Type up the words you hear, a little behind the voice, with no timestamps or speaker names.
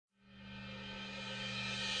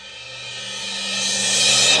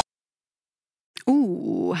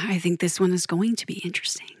Ooh, I think this one is going to be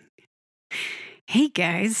interesting. Hey,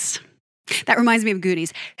 guys. That reminds me of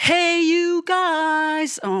Goonies. Hey, you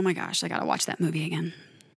guys. Oh my gosh, I gotta watch that movie again.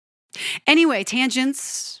 Anyway,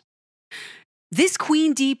 tangents. This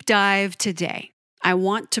Queen deep dive today, I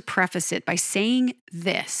want to preface it by saying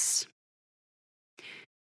this.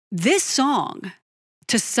 This song,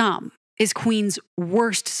 to some, is Queen's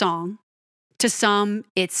worst song. To some,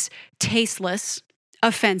 it's tasteless,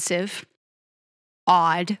 offensive,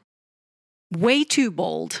 odd, way too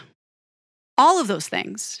bold. All of those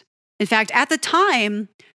things. In fact, at the time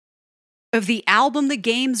of the album The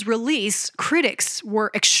Game's release, critics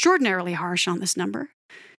were extraordinarily harsh on this number.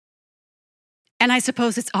 And I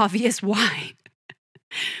suppose it's obvious why.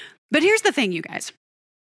 But here's the thing, you guys.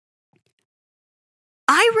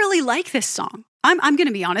 I really like this song. I'm going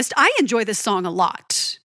to be honest. I enjoy this song a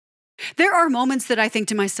lot. There are moments that I think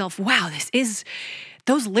to myself, wow,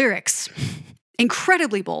 those lyrics,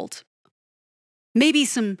 incredibly bold. Maybe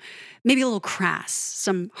a little crass,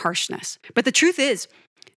 some harshness. But the truth is,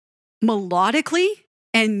 melodically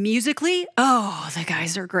and musically, the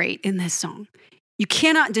guys are great in this song. You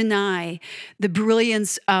cannot deny the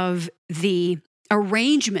brilliance of the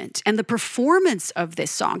arrangement and the performance of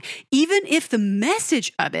this song, even if the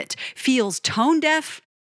message of it feels tone deaf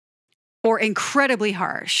or incredibly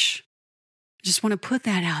harsh. I just want to put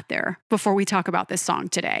that out there before we talk about this song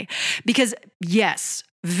today. Because yes,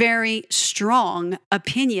 very strong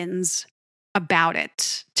opinions about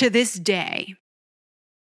it to this day.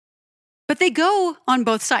 But they go on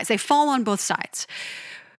both sides. They fall on both sides.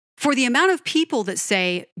 For the amount of people that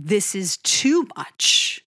say this is too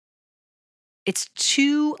much, it's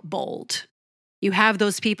too bold. You have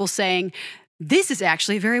those people saying, this is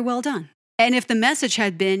actually very well done. And if the message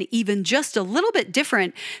had been even just a little bit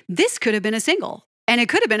different, this could have been a single. And it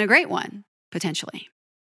could have been a great one, potentially.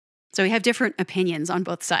 So we have different opinions on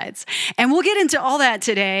both sides. And we'll get into all that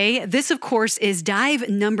today. This, of course, is dive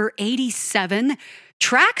number 87,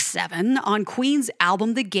 track 7 on Queen's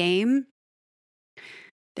album, The Game,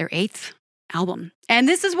 their 8th album. And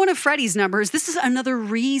this is one of Freddie's numbers. This is another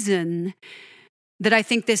reason that I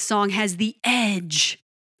think this song has the edge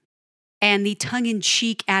and the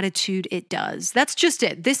tongue-in-cheek attitude it does. That's just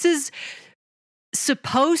it. This is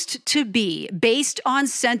supposed to be, based on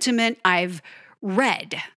sentiment I've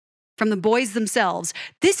read from the boys themselves,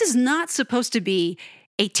 this is not supposed to be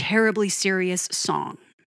a terribly serious song.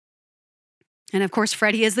 And of course,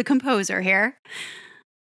 Freddie is the composer here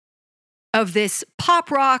of this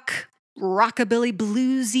pop rock, rockabilly,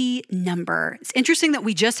 bluesy number. It's interesting that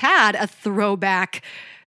we just had a throwback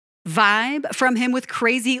vibe from him with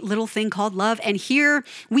Crazy Little Thing Called Love. And here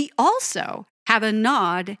we also have a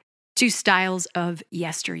nod to styles of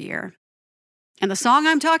yesteryear. And the song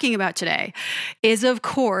I'm talking about today is, of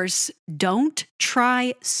course, Don't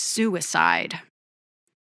Try Suicide.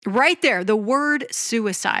 Right there, the word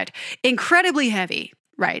suicide. Incredibly heavy,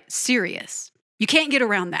 right? Serious. You can't get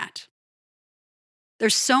around that.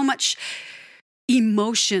 There's so much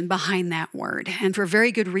emotion behind that word, and for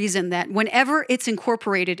very good reason that whenever it's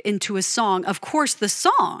incorporated into a song, of course, the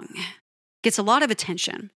song gets a lot of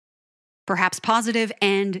attention, perhaps positive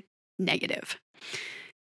and negative.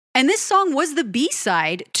 And this song was the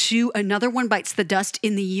B-side to Another One Bites the Dust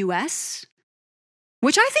in the US,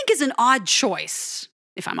 which I think is an odd choice,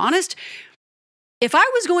 if I'm honest. If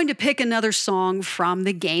I was going to pick another song from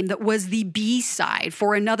The Game that was the B-side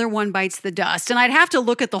for Another One Bites the Dust, and I'd have to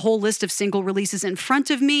look at the whole list of single releases in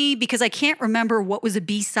front of me because I can't remember what was a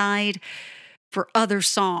B-side for other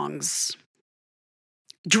songs.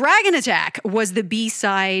 Dragon Attack was the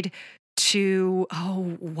B-side to,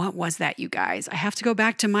 what was that, you guys? I have to go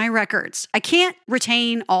back to my records. I can't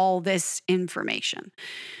retain all this information.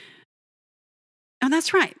 And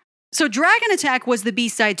that's right. So Dragon Attack was the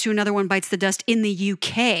B-side to Another One Bites the Dust in the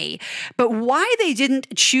UK. But why they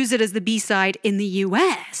didn't choose it as the B-side in the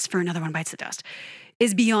US for Another One Bites the Dust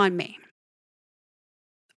is beyond me.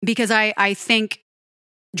 Because I think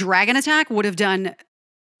Dragon Attack would have done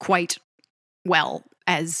quite well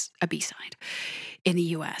as a B-side in the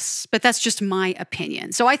US. But that's just my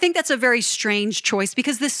opinion. So I think that's a very strange choice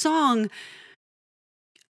because this song,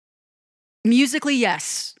 musically,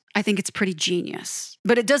 yes, I think it's pretty genius,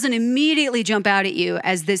 but it doesn't immediately jump out at you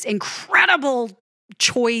as this incredible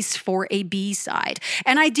choice for a B-side.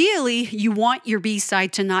 And ideally, you want your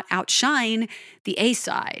B-side to not outshine the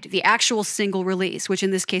A-side, the actual single release, which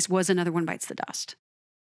in this case was Another One Bites the Dust.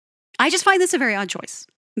 I just find this a very odd choice.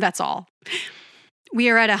 That's all. We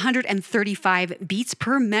are at 135 beats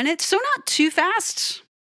per minute, so not too fast,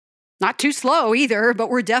 not too slow either, but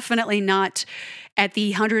we're definitely not at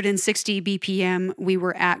the 160 BPM we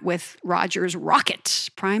were at with Roger's Rocket.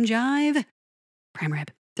 Prime jive, prime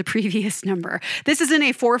rib, the previous number. This is in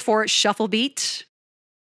a 4/4 shuffle beat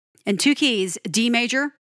and 2 keys, D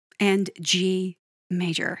major and G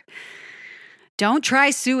major. Don't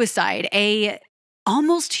Try Suicide, a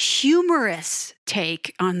almost humorous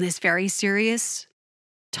take on this very serious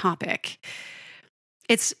topic.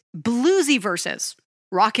 It's bluesy verses,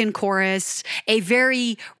 rockin' chorus, a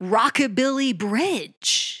very rockabilly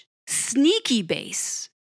bridge, sneaky bass,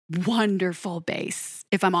 wonderful bass,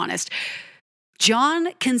 if I'm honest.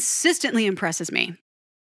 John consistently impresses me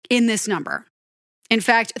in this number. In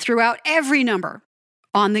fact, throughout every number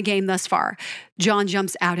on the game thus far, John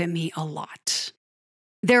jumps out at me a lot.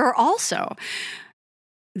 There are also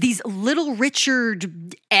these Little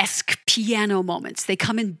Richard-esque piano moments. They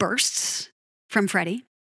come in bursts from Freddie.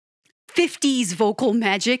 50s vocal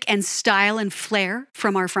magic and style and flair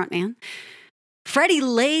from our frontman. Freddie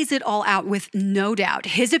lays it all out with no doubt.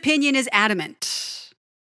 His opinion is adamant.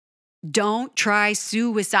 Don't try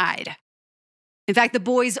suicide. In fact, the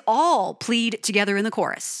boys all plead together in the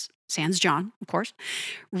chorus. Sans John, of course.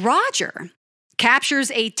 Roger captures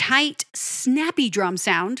a tight, snappy drum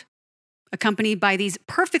sound, accompanied by these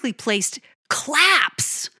perfectly placed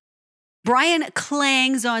claps. Brian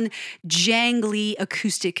clangs on jangly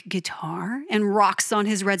acoustic guitar and rocks on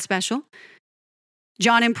his red special.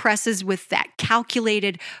 John impresses with that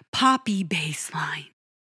calculated poppy bass line.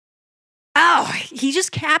 Oh, he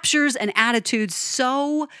just captures an attitude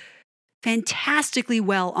so fantastically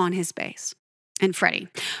well on his bass. And Freddie,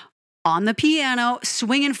 on the piano,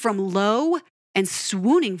 swinging from low and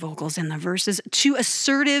swooning vocals in the verses to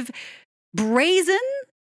assertive, brazen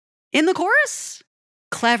in the chorus.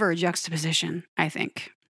 Clever juxtaposition, I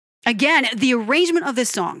think. Again, the arrangement of this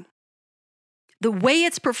song, the way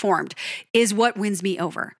it's performed, is what wins me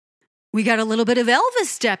over. We got a little bit of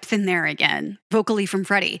Elvis depth in there again, vocally from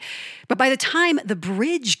Freddie. But by the time the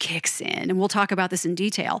bridge kicks in, and we'll talk about this in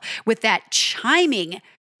detail, with that chiming,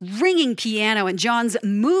 ringing piano and John's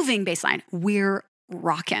moving bass line, we're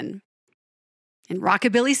rockin'. In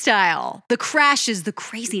rockabilly style, the crashes, the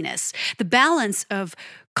craziness, the balance of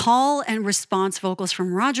call and response vocals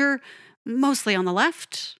from Roger, mostly on the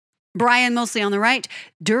left, Brian mostly on the right.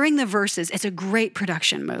 During the verses, it's a great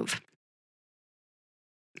production move.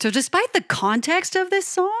 So despite the context of this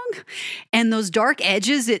song and those dark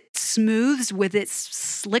edges it smooths with its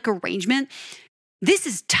slick arrangement, this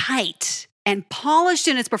is tight and polished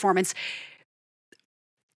in its performance.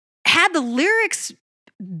 Had the lyrics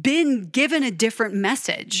been given a different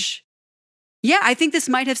message, yeah, I think this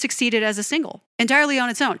might have succeeded as a single, entirely on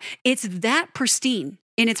its own. It's that pristine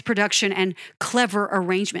in its production and clever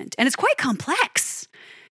arrangement. And it's quite complex.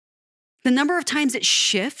 The number of times it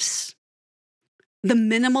shifts, the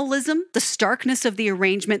minimalism, the starkness of the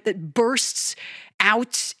arrangement that bursts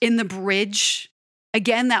out in the bridge.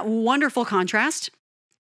 Again, that wonderful contrast.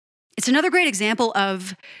 It's another great example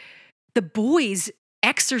of the boys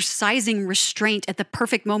exercising restraint at the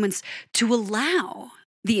perfect moments to allow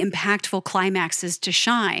the impactful climaxes to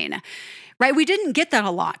shine, right? We didn't get that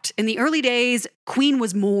a lot. In the early days, Queen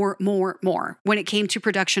was more when it came to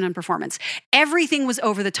production and performance. Everything was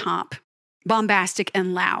over the top, bombastic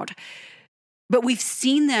and loud. But we've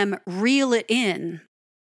seen them reel it in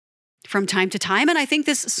from time to time. And I think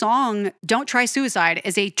this song, Don't Try Suicide,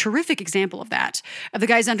 is a terrific example of that, of the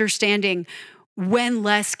guys understanding when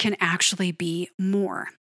less can actually be more.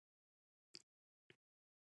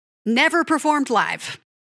 Never performed live.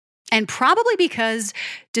 And probably because,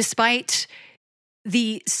 despite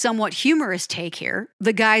the somewhat humorous take here,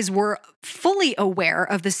 the guys were fully aware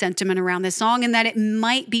of the sentiment around this song and that it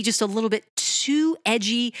might be just a little bit too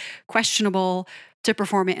edgy, questionable to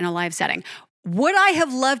perform it in a live setting. Would I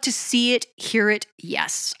have loved to see it, hear it?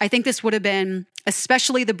 Yes. I think this would have been,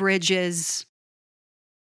 especially the bridges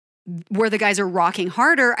where the guys are rocking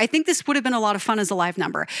harder, I think this would have been a lot of fun as a live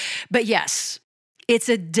number. But yes, it's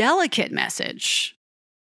a delicate message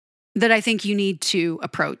that I think you need to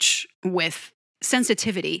approach with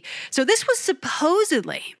sensitivity. So this was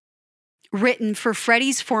supposedly written for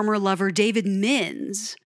Freddie's former lover, David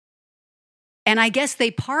Minns. And I guess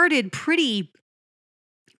they parted pretty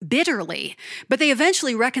bitterly, but they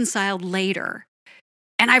eventually reconciled later.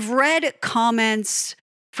 And I've read comments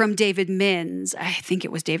from David Minns. I think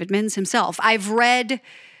it was David Minns himself. I've read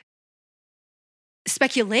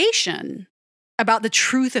speculation about the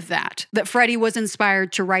truth of that Freddie was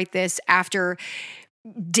inspired to write this after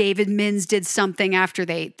David Minns did something after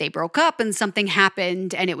they broke up and something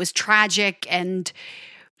happened and it was tragic. And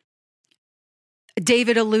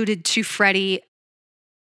David alluded to Freddie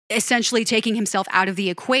essentially taking himself out of the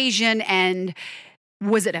equation and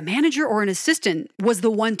was it a manager or an assistant, was the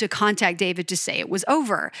one to contact David to say it was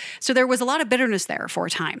over. So there was a lot of bitterness there for a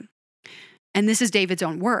time. And this is David's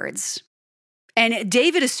own words. And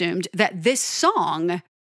David assumed that this song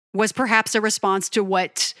was perhaps a response to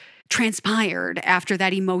what transpired after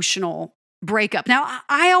that emotional breakup. Now,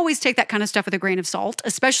 I always take that kind of stuff with a grain of salt,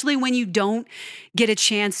 especially when you don't get a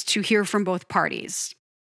chance to hear from both parties.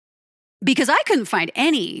 Because I couldn't find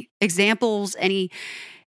any examples, any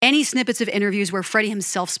snippets of interviews where Freddie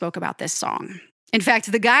himself spoke about this song. In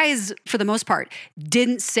fact, the guys, for the most part,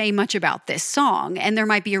 didn't say much about this song, and there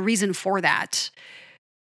might be a reason for that.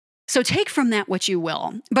 So take from that what you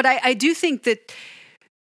will. But I do think that,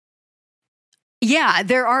 yeah,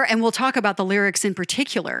 there are, and we'll talk about the lyrics in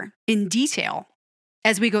particular in detail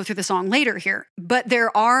as we go through the song later here. But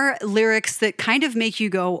there are lyrics that kind of make you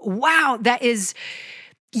go, wow, that is...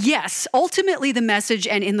 Yes, ultimately the message,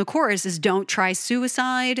 and in the chorus, is don't try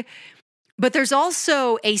suicide. But there's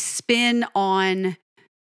also a spin on,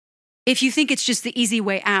 if you think it's just the easy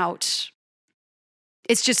way out,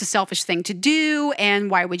 it's just a selfish thing to do, and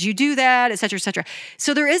why would you do that, et cetera, et cetera.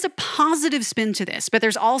 So there is a positive spin to this, but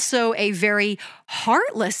there's also a very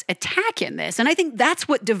heartless attack in this. And I think that's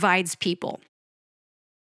what divides people.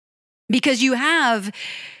 Because you have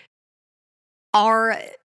our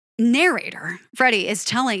narrator, Freddie, is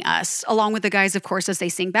telling us, along with the guys, of course, as they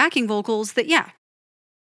sing backing vocals, that, yeah,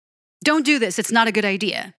 don't do this. It's not a good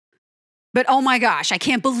idea. But oh my gosh, I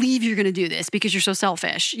can't believe you're going to do this because you're so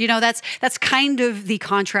selfish. You know, that's kind of the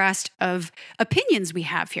contrast of opinions we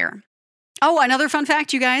have here. Oh, another fun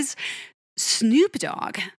fact, you guys. Snoop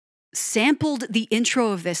Dogg sampled the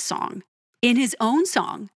intro of this song in his own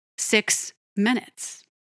song, 6 Minutes.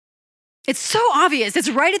 It's so obvious.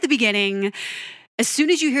 It's right at the beginning. As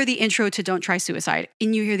soon as you hear the intro to Don't Try Suicide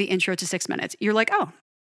and you hear the intro to 6 Minutes, you're like, oh,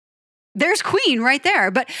 there's Queen right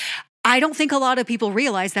there. But I don't think a lot of people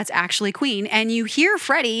realize that's actually Queen. And you hear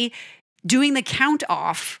Freddie doing the count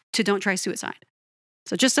off to Don't Try Suicide.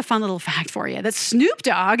 So just a fun little fact for you that Snoop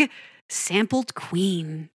Dogg sampled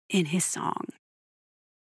Queen in his song.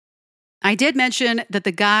 I did mention that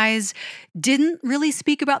the guys didn't really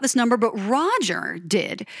speak about this number, but Roger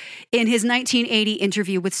did. In his 1980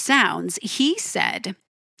 interview with Sounds, he said,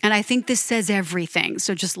 and I think this says everything,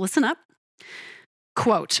 so just listen up.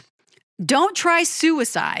 Quote, "Don't Try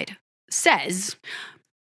Suicide" says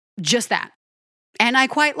just that. And I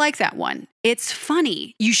quite like that one. It's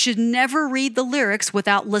funny. You should never read the lyrics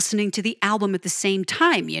without listening to the album at the same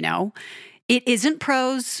time, you know? It isn't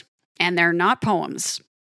prose, and they're not poems.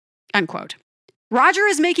 Unquote. Roger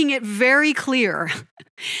is making it very clear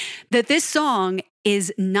that this song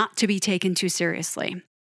is not to be taken too seriously.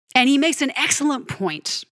 And he makes an excellent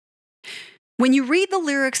point. When you read the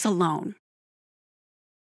lyrics alone,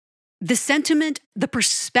 the sentiment, the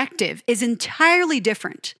perspective is entirely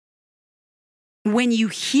different when you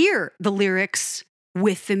hear the lyrics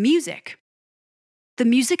with the music. The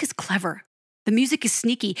music is clever. The music is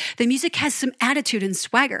sneaky. The music has some attitude and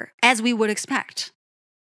swagger, as we would expect.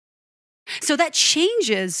 So that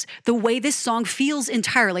changes the way this song feels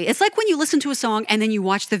entirely. It's like when you listen to a song and then you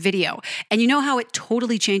watch the video, and you know how it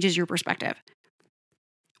totally changes your perspective.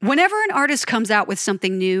 Whenever an artist comes out with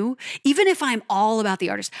something new, even if I'm all about the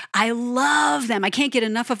artist, I love them. I can't get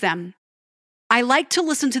enough of them. I like to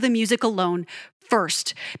listen to the music alone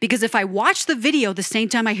first, because if I watch the video the same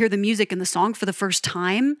time I hear the music and the song for the first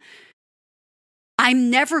time,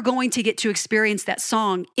 I'm never going to get to experience that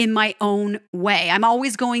song in my own way. I'm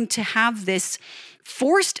always going to have this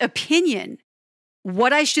forced opinion,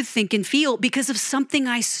 what I should think and feel because of something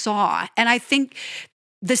I saw. And I think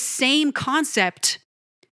the same concept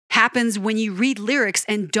happens when you read lyrics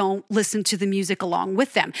and don't listen to the music along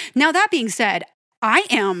with them. Now, that being said, I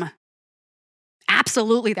am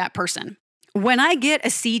absolutely that person. When I get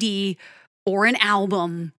a CD or an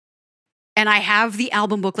album and I have the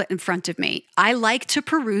album booklet in front of me, I like to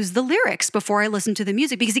peruse the lyrics before I listen to the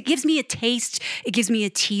music because it gives me a taste, it gives me a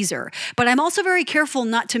teaser. But I'm also very careful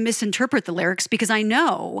not to misinterpret the lyrics because I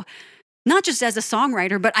know, not just as a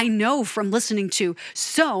songwriter, but I know from listening to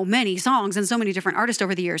so many songs and so many different artists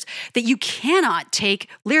over the years that you cannot take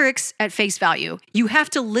lyrics at face value. You have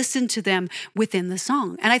to listen to them within the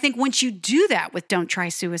song. And I think once you do that with Don't Try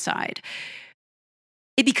Suicide,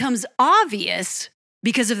 it becomes obvious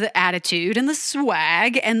because of the attitude and the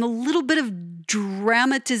swag and the little bit of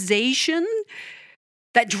dramatization,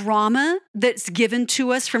 that drama that's given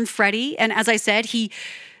to us from Freddie. And as I said, he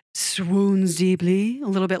swoons deeply, a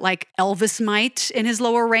little bit like Elvis might in his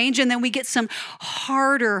lower range. And then we get some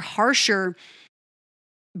harder, harsher,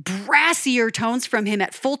 brassier tones from him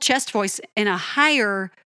at full chest voice at a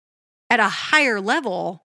higher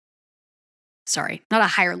level. Sorry, not a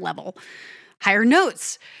higher level, higher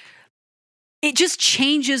notes. It just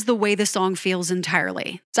changes the way the song feels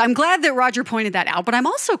entirely. So I'm glad that Roger pointed that out, but I'm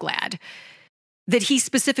also glad that he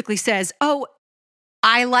specifically says, oh,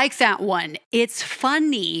 I like that one. It's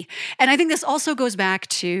funny. And I think this also goes back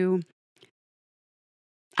to,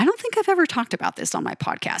 I don't think I've ever talked about this on my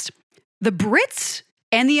podcast. The Brits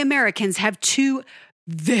and the Americans have two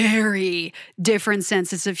very different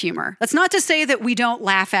senses of humor. That's not to say that we don't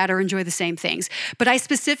laugh at or enjoy the same things, but I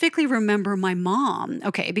specifically remember my mom,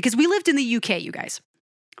 because we lived in the UK, you guys,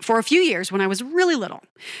 for a few years when I was really little.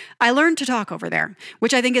 I learned to talk over there,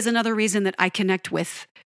 which I think is another reason that I connect with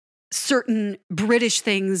certain British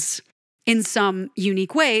things in some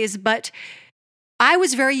unique ways, but I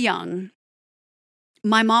was very young.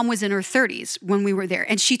 My mom was in her 30s when we were there,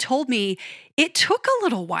 and she told me it took a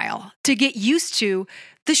little while to get used to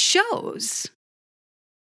the shows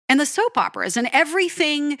and the soap operas and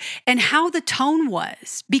everything and how the tone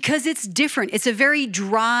was, because it's different. It's a very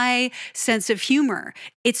dry sense of humor.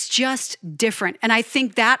 It's just different. And I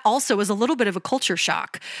think that also is a little bit of a culture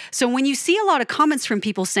shock. So when you see a lot of comments from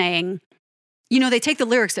people saying, they take the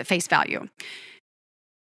lyrics at face value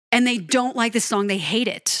and they don't like this song, they hate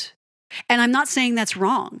it. And I'm not saying that's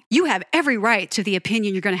wrong. You have every right to the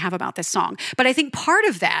opinion you're going to have about this song. But I think part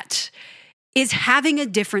of that is having a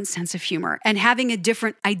different sense of humor and having a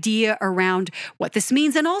different idea around what this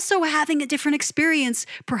means, and also having a different experience,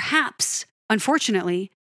 perhaps,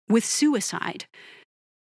 unfortunately, with suicide.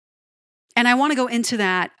 And I want to go into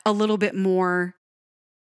that a little bit more.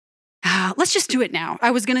 Let's just do it now.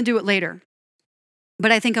 I was going to do it later,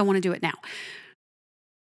 but I think I want to do it now.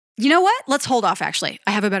 You know what? Let's hold off, actually.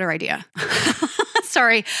 I have a better idea.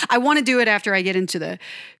 Sorry. I want to do it after I get into the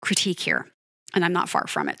critique here, and I'm not far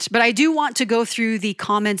from it. But I do want to go through the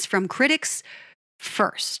comments from critics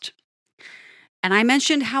first. And I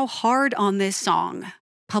mentioned how hard on this song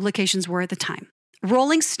publications were at the time.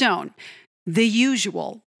 Rolling Stone, the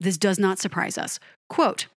usual, this does not surprise us.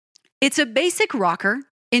 Quote, "It's a basic rocker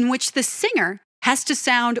in which the singer has to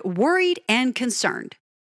sound worried and concerned.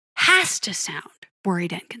 Has to sound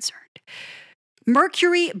worried and concerned.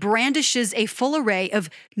 Mercury brandishes a full array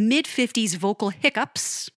of mid-50s vocal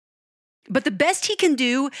hiccups, but the best he can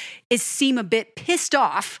do is seem a bit pissed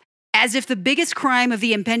off, as if the biggest crime of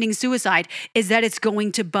the impending suicide is that it's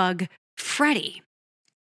going to bug Freddie.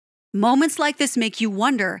 Moments like this make you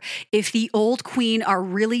wonder if the old queen are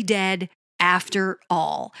really dead after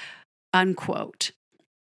all," unquote.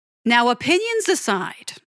 Now, opinions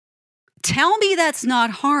aside, tell me that's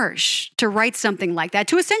not harsh to write something like that,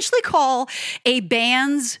 to essentially call a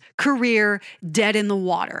band's career dead in the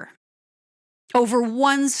water over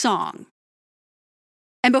one song.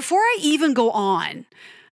 And before I even go on,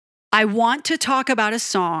 I want to talk about a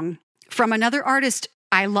song from another artist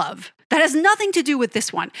I love that has nothing to do with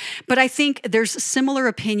this one, but I think there's similar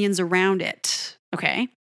opinions around it, okay?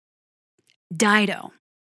 Dido.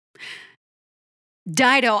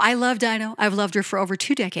 Dido, I love Dido. I've loved her for over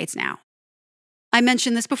 2 decades now. I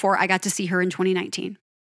mentioned this before. I got to see her in 2019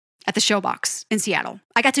 at the Showbox in Seattle.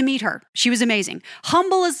 I got to meet her. She was amazing.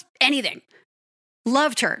 Humble as anything.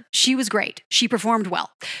 Loved her. She was great. She performed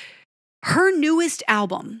well. Her newest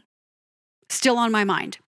album, still on my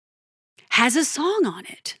mind, has a song on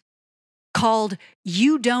it called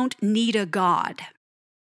 "You Don't Need a God."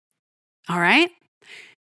 All right?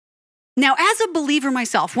 Now, as a believer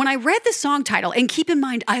myself, when I read the song title, and keep in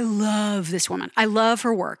mind, I love this woman. I love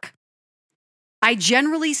her work. I,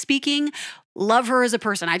 generally speaking, love her as a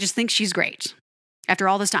person. I just think she's great. After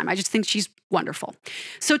all this time, I just think she's wonderful.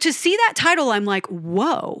 So to see that title, I'm like,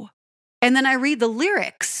 whoa. And then I read the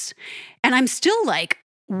lyrics, and I'm still like,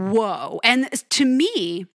 whoa. And to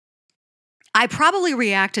me, I probably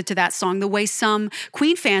reacted to that song the way some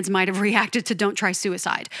Queen fans might have reacted to "Don't Try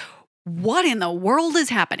Suicide." What in the world is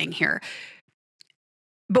happening here?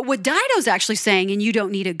 But what Dido's actually saying in "You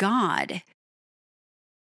Don't Need a God"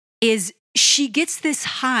 is she gets this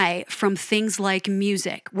high from things like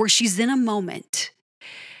music, where she's in a moment,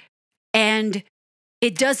 and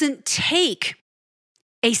it doesn't take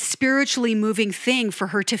a spiritually moving thing for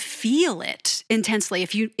her to feel it intensely,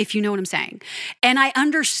 if you know what I'm saying. And I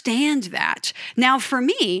understand that. Now, for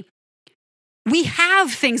me, we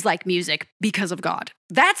have things like music because of God.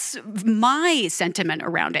 That's my sentiment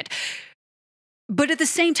around it. But at the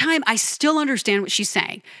same time, I still understand what she's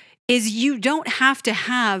saying, is you don't have to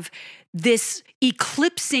have this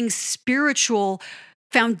eclipsing spiritual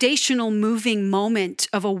foundational moving moment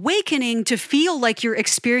of awakening to feel like you're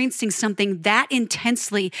experiencing something that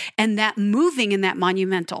intensely and that moving and that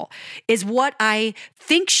monumental is what I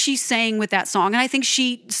think she's saying with that song. And I think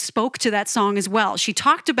she spoke to that song as well. She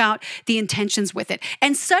talked about the intentions with it.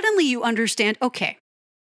 And suddenly you understand, okay,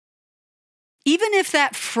 even if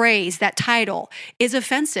that phrase, that title is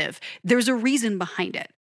offensive, there's a reason behind it.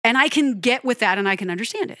 And I can get with that and I can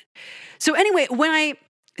understand it. So anyway, when I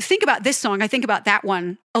think about this song, I think about that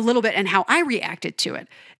one a little bit and how I reacted to it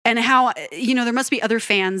and how, there must be other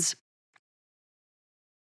fans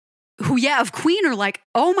who, of Queen are like,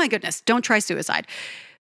 oh my goodness, don't try suicide.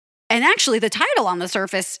 And actually the title on the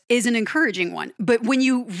surface is an encouraging one. But when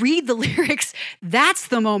you read the lyrics, that's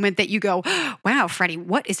the moment that you go, wow, Freddie,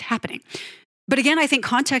 what is happening? But again, I think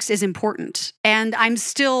context is important. And I'm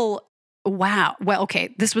still, wow, well,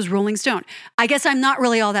 okay, this was Rolling Stone. I guess I'm not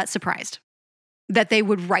really all that surprised that they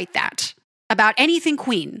would write that about anything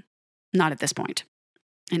Queen. Not at this point.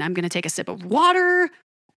 And I'm going to take a sip of water.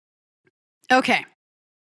 Okay.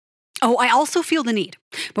 Oh, I also feel the need,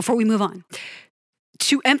 before we move on,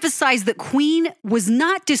 to emphasize that Queen was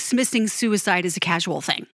not dismissing suicide as a casual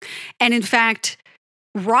thing. And in fact,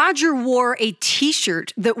 Roger wore a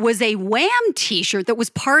t-shirt that was a Wham t-shirt that was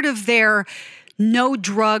part of their no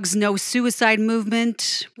drugs, no suicide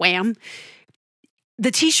movement. Wham. The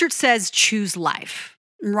t-shirt says, choose life.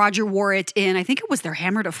 Roger wore it in, I think it was their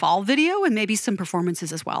Hammer to Fall video and maybe some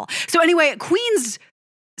performances as well. So anyway, Queen's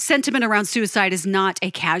sentiment around suicide is not a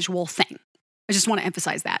casual thing. I just want to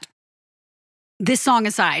emphasize that. This song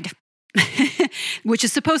aside, which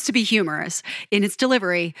is supposed to be humorous in its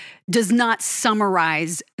delivery, does not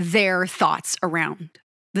summarize their thoughts around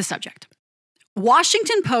the subject.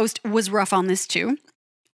 Washington Post was rough on this too.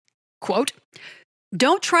 Quote,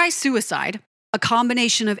 "Don't try suicide, a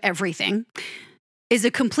combination of everything, is a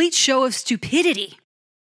complete show of stupidity.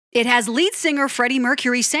 It has lead singer Freddie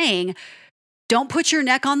Mercury saying, 'Don't put your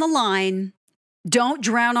neck on the line. Don't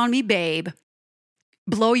drown on me, babe.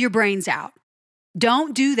 Blow your brains out.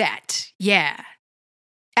 Don't do that. Yeah.'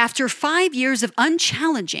 After 5 years of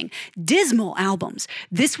unchallenging, dismal albums,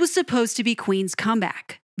 this was supposed to be Queen's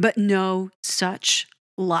comeback, but no such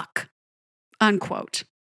luck." Unquote.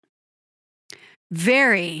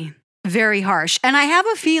 Very, very harsh. And I have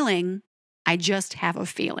a feeling, I just have a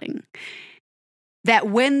feeling, that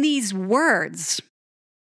when these words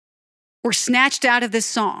were snatched out of this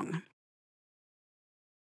song,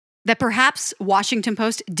 that perhaps Washington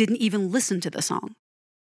Post didn't even listen to the song.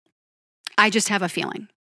 I just have a feeling.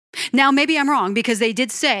 Now, maybe I'm wrong because they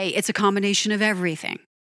did say it's a combination of everything.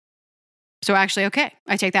 So actually, okay,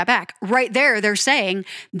 I take that back. Right there, they're saying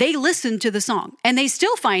they listened to the song and they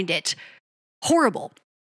still find it horrible.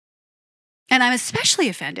 And I'm especially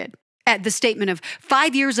offended at the statement of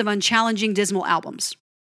 5 years of unchallenging, dismal albums.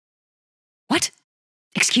 What?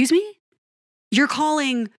 Excuse me? You're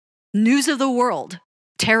calling News of the World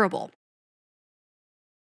terrible.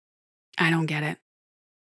 I don't get it.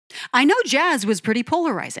 I know jazz was pretty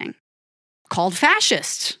polarizing, called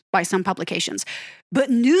fascist by some publications, but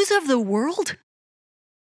News of the World?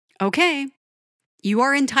 Okay, you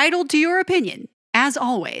are entitled to your opinion, as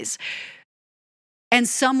always. And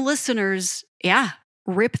some listeners,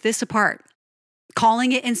 rip this apart,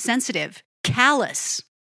 calling it insensitive, callous.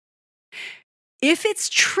 If it's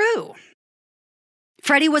true,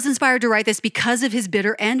 Freddie was inspired to write this because of his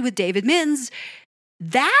bitter end with David Minns,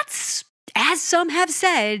 that's, as some have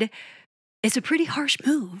said, it's a pretty harsh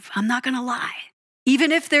move. I'm not going to lie.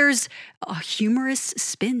 Even if there's a humorous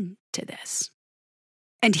spin to this.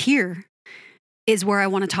 And here is where I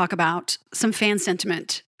want to talk about some fan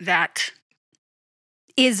sentiment that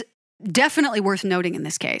is definitely worth noting in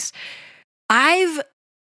this case. I've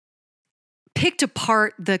picked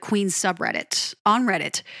apart the Queen subreddit on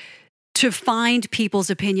Reddit to find people's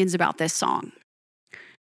opinions about this song.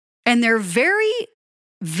 And they're very,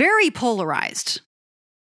 very polarized.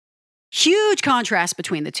 Huge contrast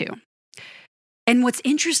between the two. And what's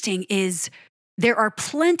interesting is there are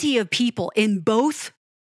plenty of people in both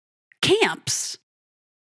camps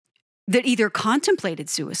that either contemplated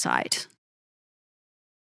suicide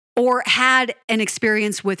or had an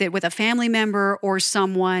experience with it with a family member or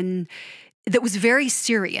someone that was very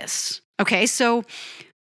serious. Okay, so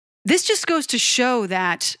this just goes to show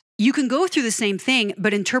that you can go through the same thing,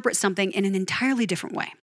 but interpret something in an entirely different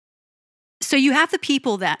way. So you have the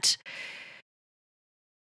people that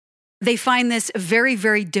they find this very,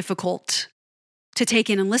 very difficult to take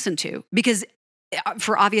in and listen to because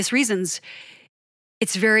for obvious reasons,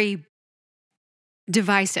 it's very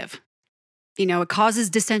divisive. It causes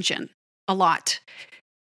dissension a lot.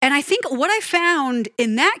 And I think what I found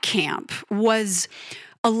in that camp was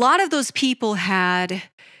a lot of those people had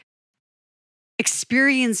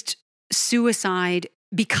experienced suicide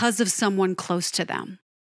because of someone close to them,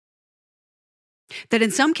 that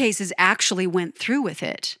in some cases actually went through with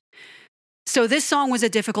it. So this song was a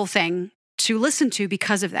difficult thing to listen to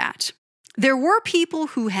because of that. There were people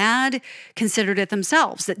who had considered it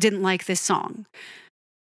themselves that didn't like this song.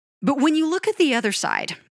 But when you look at the other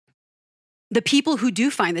side, the people who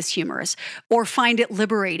do find this humorous or find it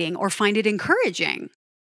liberating or find it encouraging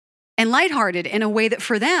and lighthearted in a way that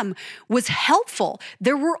for them was helpful,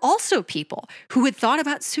 there were also people who had thought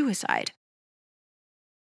about suicide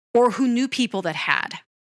or who knew people that had.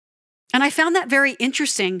 And I found that very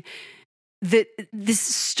interesting, that this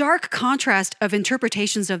stark contrast of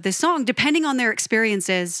interpretations of this song, depending on their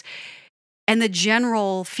experiences and the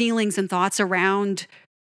general feelings and thoughts around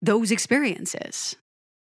those experiences.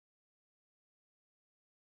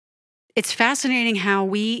 It's fascinating how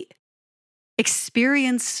we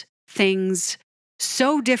experience things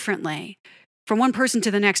so differently from one person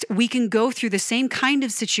to the next. We can go through the same kind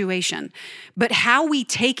of situation, but how we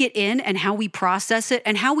take it in and how we process it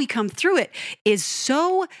and how we come through it is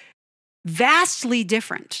so vastly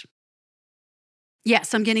different.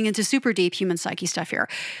 Yes, I'm getting into super deep human psyche stuff here,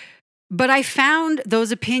 but I found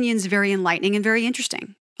those opinions very enlightening and very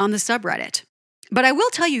interesting on the subreddit. But I will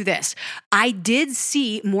tell you this, I did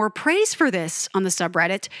see more praise for this on the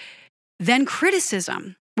subreddit than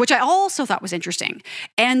criticism, which I also thought was interesting.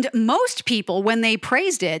 And most people, when they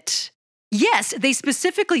praised it, yes, they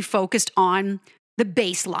specifically focused on the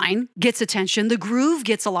bass line gets attention, the groove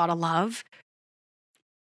gets a lot of love.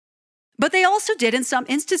 But they also did, in some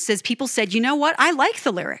instances, people said, you know what, I like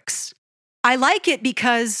the lyrics. I like it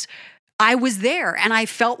because I was there and I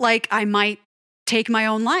felt like I might take my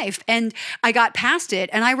own life. And I got past it.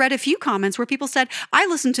 And I read a few comments where people said, I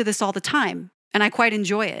listen to this all the time and I quite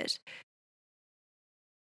enjoy it.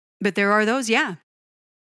 But there are those, yeah.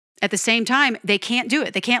 At the same time, they can't do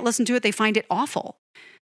it. They can't listen to it. They find it awful.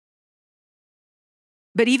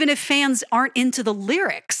 But even if fans aren't into the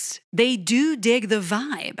lyrics, they do dig the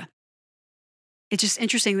vibe. It's just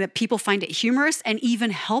interesting that people find it humorous and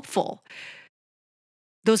even helpful.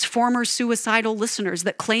 Those former suicidal listeners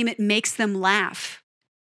that claim it makes them laugh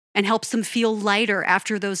and helps them feel lighter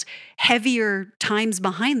after those heavier times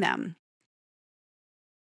behind them.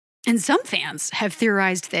 And some fans have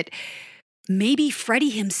theorized that maybe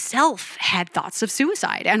Freddie himself had thoughts of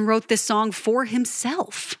suicide and wrote this song for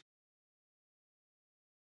himself.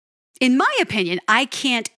 In my opinion, I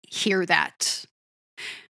can't hear that.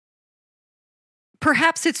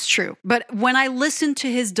 Perhaps it's true, but when I listen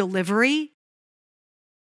to his delivery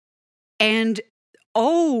and,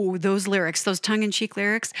 those lyrics, those tongue-in-cheek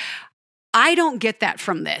lyrics, I don't get that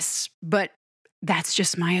from this, but that's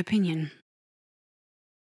just my opinion.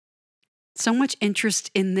 So much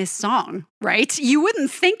interest in this song, right? You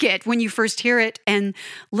wouldn't think it when you first hear it and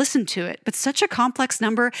listen to it, but such a complex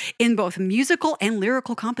number in both musical and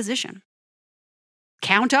lyrical composition.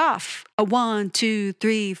 Count off. A 1, 2,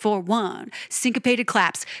 3, 4, 1. Syncopated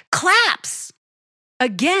claps. Claps!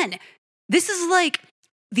 Again, this is like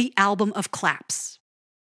the album of claps.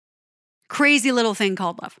 Crazy Little Thing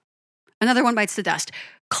Called Love. Another One Bites the Dust.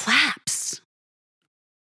 Claps.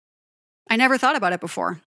 I never thought about it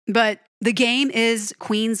before, but The Game is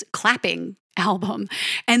Queen's clapping album.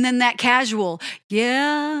 And then that casual,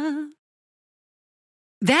 yeah.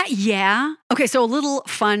 That yeah. Okay, so a little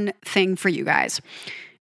fun thing for you guys.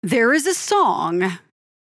 There is a song,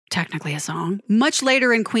 technically a song, much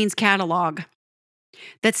later in Queen's catalog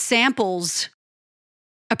that samples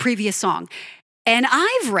a previous song. And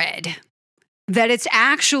I've read that it's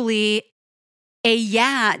actually a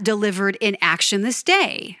yeah delivered in Action This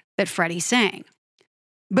Day that Freddie sang.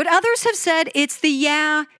 But others have said it's the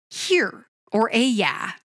yeah here or a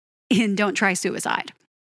yeah in Don't Try Suicide.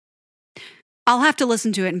 I'll have to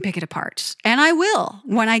listen to it and pick it apart. And I will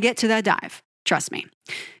when I get to that dive. Trust me.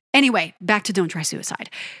 Anyway, back to Don't Try Suicide.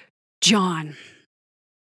 John.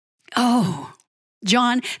 Oh,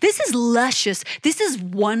 John, this is luscious. This is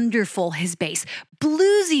wonderful, his bass.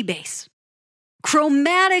 Bluesy bass.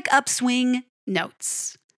 Chromatic upswing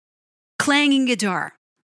notes. Clanging guitar.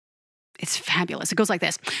 It's fabulous. It goes like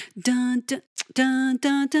this. Dun, dun, dun,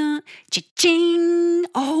 dun, dun, cha-ching.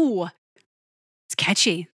 Oh, it's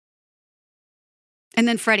catchy. And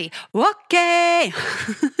then Freddie, okay.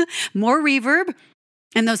 More reverb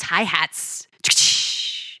and those hi-hats.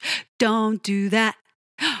 Don't do that.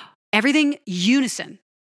 Everything unison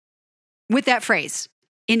with that phrase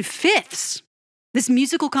in fifths, this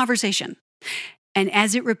musical conversation. And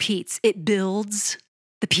as it repeats, it builds,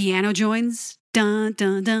 the piano joins, Dun,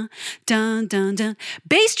 dun, dun, dun, dun, dun.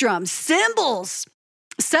 Bass drums, cymbals.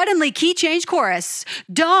 Suddenly, key change chorus.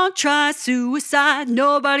 Don't try suicide,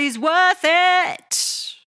 nobody's worth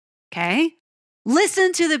it. Okay?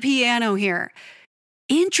 Listen to the piano here.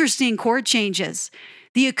 Interesting chord changes.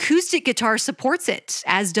 The acoustic guitar supports it,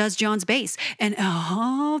 as does John's bass. And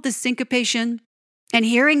the syncopation. And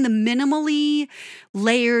hearing the minimally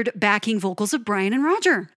layered backing vocals of Brian and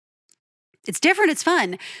Roger. It's different, it's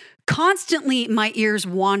fun. Constantly, my ears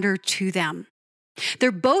wander to them.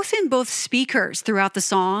 They're both in both speakers throughout the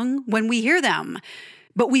song when we hear them,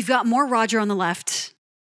 but we've got more Roger on the left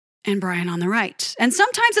and Brian on the right. And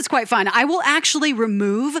sometimes it's quite fun. I will actually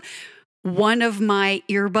remove one of my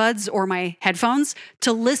earbuds or my headphones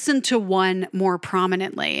to listen to one more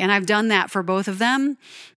prominently. And I've done that for both of them.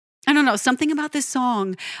 I don't know, something about this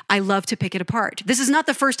song, I love to pick it apart. This is not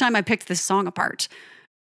the first time I picked this song apart.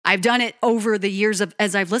 I've done it over the years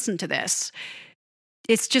as I've listened to this.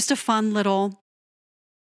 It's just a fun little,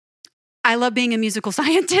 I love being a musical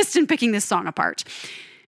scientist and picking this song apart.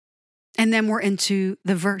 And then we're into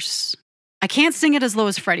the verse. I can't sing it as low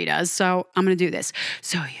as Freddie does, so I'm going to do this.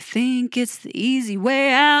 So you think it's the easy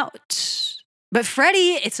way out. But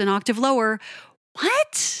Freddie, it's an octave lower.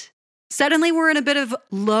 What? Suddenly we're in a bit of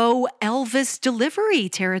low Elvis delivery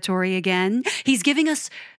territory again. He's giving us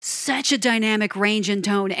such a dynamic range and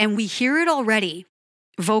tone, and we hear it already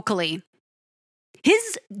vocally.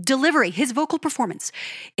 His delivery, his vocal performance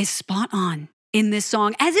is spot on in this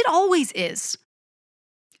song, as it always is.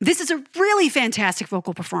 This is a really fantastic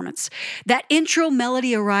vocal performance. That intro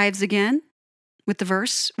melody arrives again with the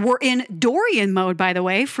verse. We're in Dorian mode, by the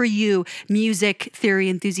way, for you music theory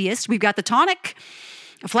enthusiasts. We've got the tonic,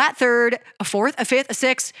 a flat third, a fourth, a fifth, a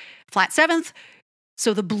sixth, flat seventh.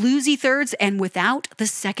 So the bluesy thirds and without the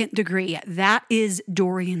second degree. That is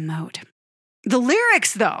Dorian mode. The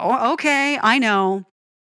lyrics, though, okay, I know.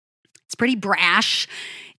 It's pretty brash,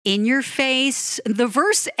 in your face. The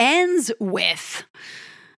verse ends with,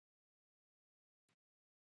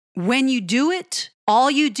 when you do it,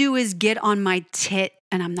 all you do is get on my tit,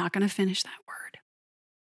 and I'm not going to finish that word.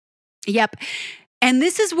 Yep. And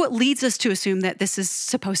this is what leads us to assume that this is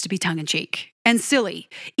supposed to be tongue-in-cheek and silly,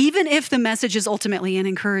 even if the message is ultimately an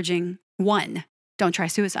encouraging one. Don't try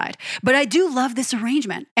suicide. But I do love this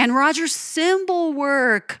arrangement. And Roger's cymbal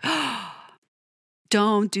work.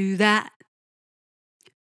 Don't do that.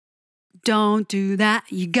 Don't do that.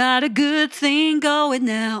 You got a good thing going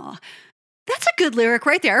now. That's a good lyric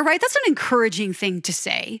right there, right? That's an encouraging thing to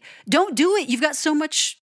say. Don't do it. You've got so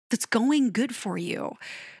much that's going good for you.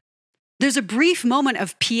 There's a brief moment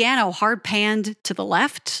of piano hard panned to the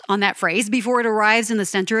left on that phrase before it arrives in the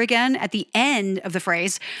center again at the end of the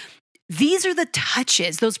phrase. These are the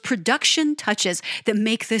touches, those production touches that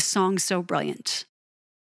make this song so brilliant.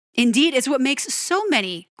 Indeed, it's what makes so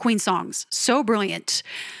many Queen songs so brilliant.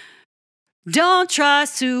 Don't try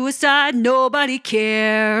suicide, nobody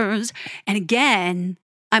cares. And again,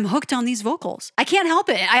 I'm hooked on these vocals. I can't help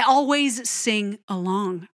it. I always sing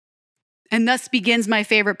along. And thus begins my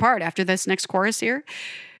favorite part after this next chorus here.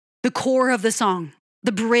 The core of the song,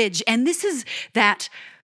 the bridge. And this is that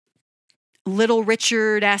Little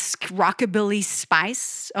Richard-esque rockabilly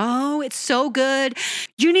spice. Oh, it's so good.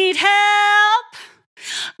 You need help.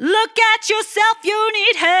 Look at yourself. You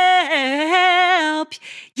need help.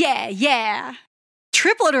 Yeah, yeah.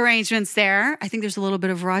 Triplet arrangements there. I think there's a little bit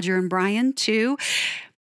of Roger and Brian too.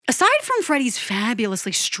 Aside from Freddie's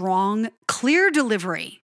fabulously strong, clear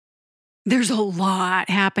delivery, there's a lot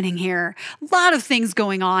happening here. A lot of things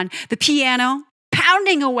going on. The piano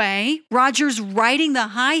pounding away. Roger's riding the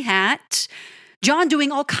hi-hat. John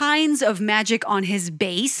doing all kinds of magic on his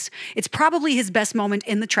bass. It's probably his best moment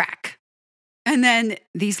in the track. And then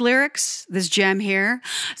these lyrics, this gem here.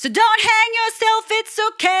 So don't hang yourself, it's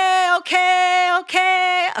okay, okay,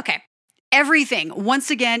 okay. Okay. Everything,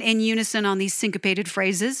 once again, in unison on these syncopated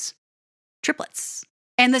phrases. Triplets.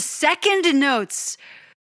 And the second notes.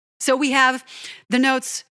 So we have the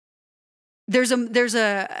notes. There's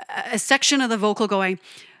a section of the vocal going,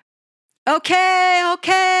 okay,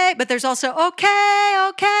 okay, but there's also okay,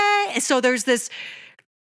 okay. So there's this,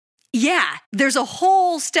 there's a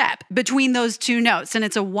whole step between those two notes, and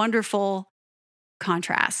it's a wonderful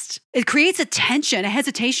contrast. It creates a tension, a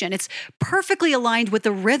hesitation. It's perfectly aligned with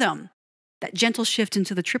the rhythm, that gentle shift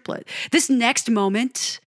into the triplet. This next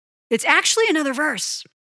moment, it's actually another verse.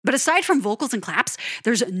 But aside from vocals and claps,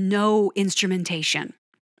 there's no instrumentation.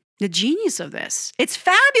 The genius of this. It's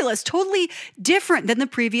fabulous, totally different than the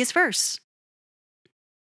previous verse.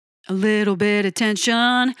 A little bit of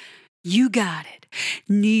tension. You got it.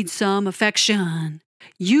 Need some affection.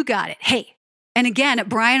 You got it. Hey, And again,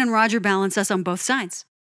 Brian and Roger balance us on both sides.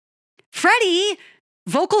 Freddie,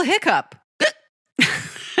 vocal hiccup.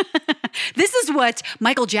 This is what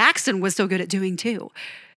Michael Jackson was so good at doing too.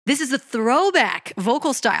 This is a throwback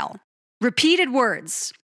vocal style. Repeated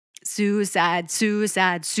words. Suicide,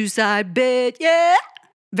 suicide, suicide bit, yeah.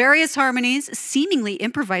 Various harmonies, seemingly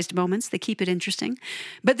improvised moments that keep it interesting.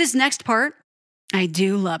 But this next part, I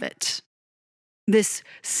do love it. This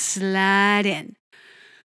slide in.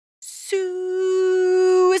 Suicide.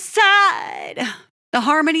 The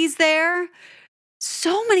harmonies there.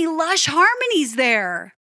 So many lush harmonies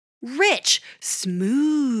there. Rich,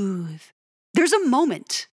 smooth. There's a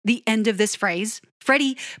moment, the end of this phrase.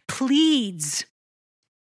 Freddie pleads.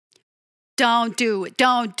 Don't do it,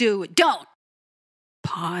 don't do it, don't.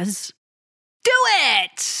 Pause. Do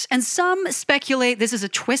it! And some speculate this is a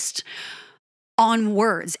twist on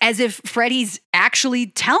words, as if Freddie's actually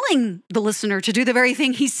telling the listener to do the very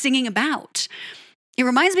thing he's singing about. It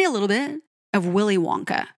reminds me a little bit of Willy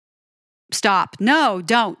Wonka. Stop. No,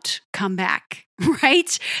 don't. Come back.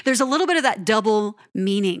 Right? There's a little bit of that double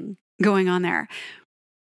meaning going on there.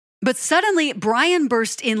 But suddenly, Brian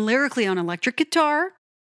burst in lyrically on electric guitar.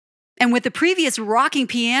 And with the previous rocking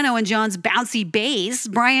piano and John's bouncy bass,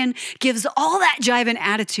 Brian gives all that jive and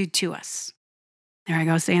attitude to us. There I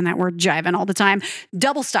go, saying that word jiving all the time.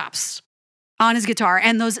 Double stops on his guitar.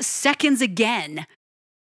 And those seconds again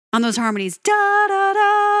on those harmonies. Da da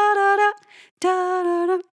da da da da da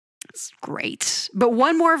da. It's great. But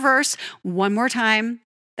one more verse, one more time.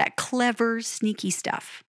 That clever, sneaky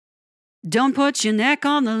stuff. Don't put your neck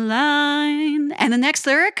on the line. And the next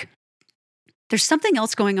lyric, there's something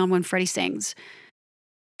else going on when Freddie sings.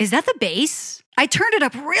 Is that the bass? I turned it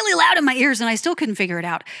up really loud in my ears and I still couldn't figure it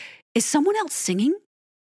out. Is someone else singing?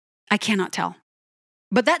 I cannot tell.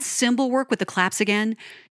 But that cymbal work with the claps again,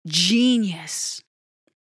 genius.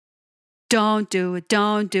 Don't do it,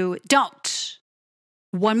 don't do it, don't.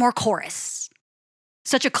 One more chorus.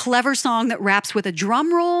 Such a clever song that raps with a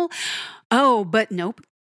drum roll. Oh, but nope,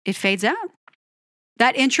 it fades out.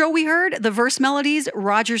 That intro we heard, the verse melodies,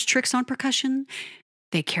 Roger's tricks on percussion,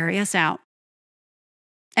 they carry us out.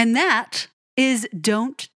 And that is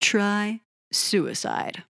Don't Try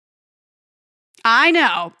Suicide. I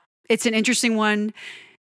know, it's an interesting one.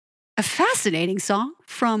 A fascinating song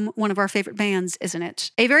from one of our favorite bands, isn't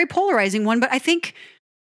it? A very polarizing one, but I think,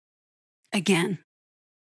 again,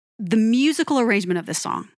 the musical arrangement of this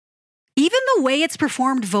song, even the way it's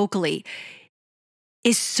performed vocally,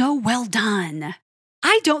 is so well done.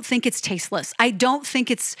 I don't think it's tasteless. I don't think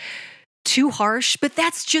it's too harsh, but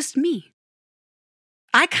that's just me.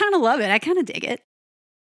 I kind of love it. I kind of dig it.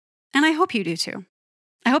 And I hope you do too.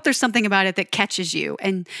 I hope there's something about it that catches you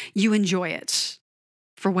and you enjoy it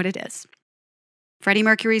for what it is. Freddie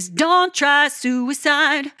Mercury's Don't Try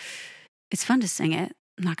Suicide. It's fun to sing it,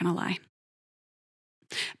 I'm not going to lie.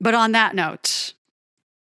 But on that note,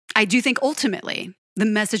 I do think ultimately the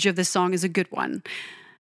message of this song is a good one.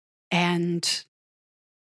 And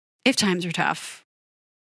if times are tough,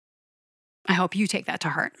 I hope you take that to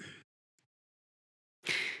heart.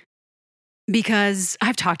 Because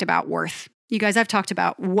I've talked about worth. You guys, I've talked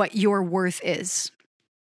about what your worth is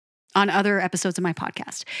on other episodes of my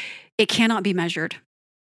podcast. It cannot be measured.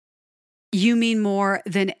 You mean more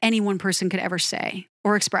than any one person could ever say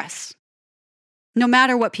or express. No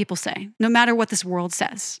matter what people say, no matter what this world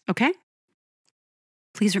says, okay?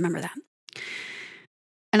 Please remember that.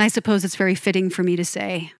 And I suppose it's very fitting for me to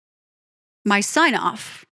say my sign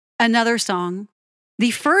off, another song,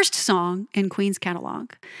 the first song in Queen's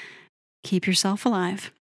catalog, Keep Yourself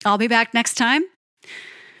Alive. I'll be back next time.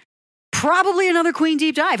 Probably another Queen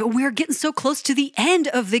deep dive. We're getting so close to the end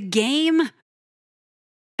of the game.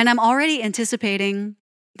 And I'm already anticipating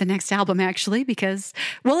the next album, actually, because,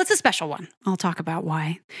 well, it's a special one. I'll talk about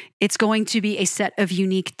why. It's going to be a set of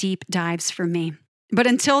unique deep dives for me. But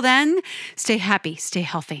until then, stay happy, stay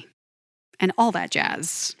healthy, and all that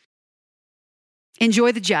jazz.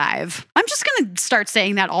 Enjoy the jive. I'm just going to start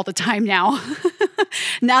saying that all the time now.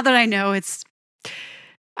 Now that I know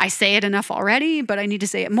I say it enough already, but I need to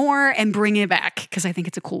say it more and bring it back because I think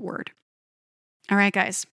it's a cool word. All right,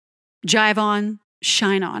 guys. Jive on,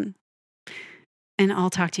 shine on. And I'll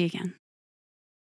talk to you again.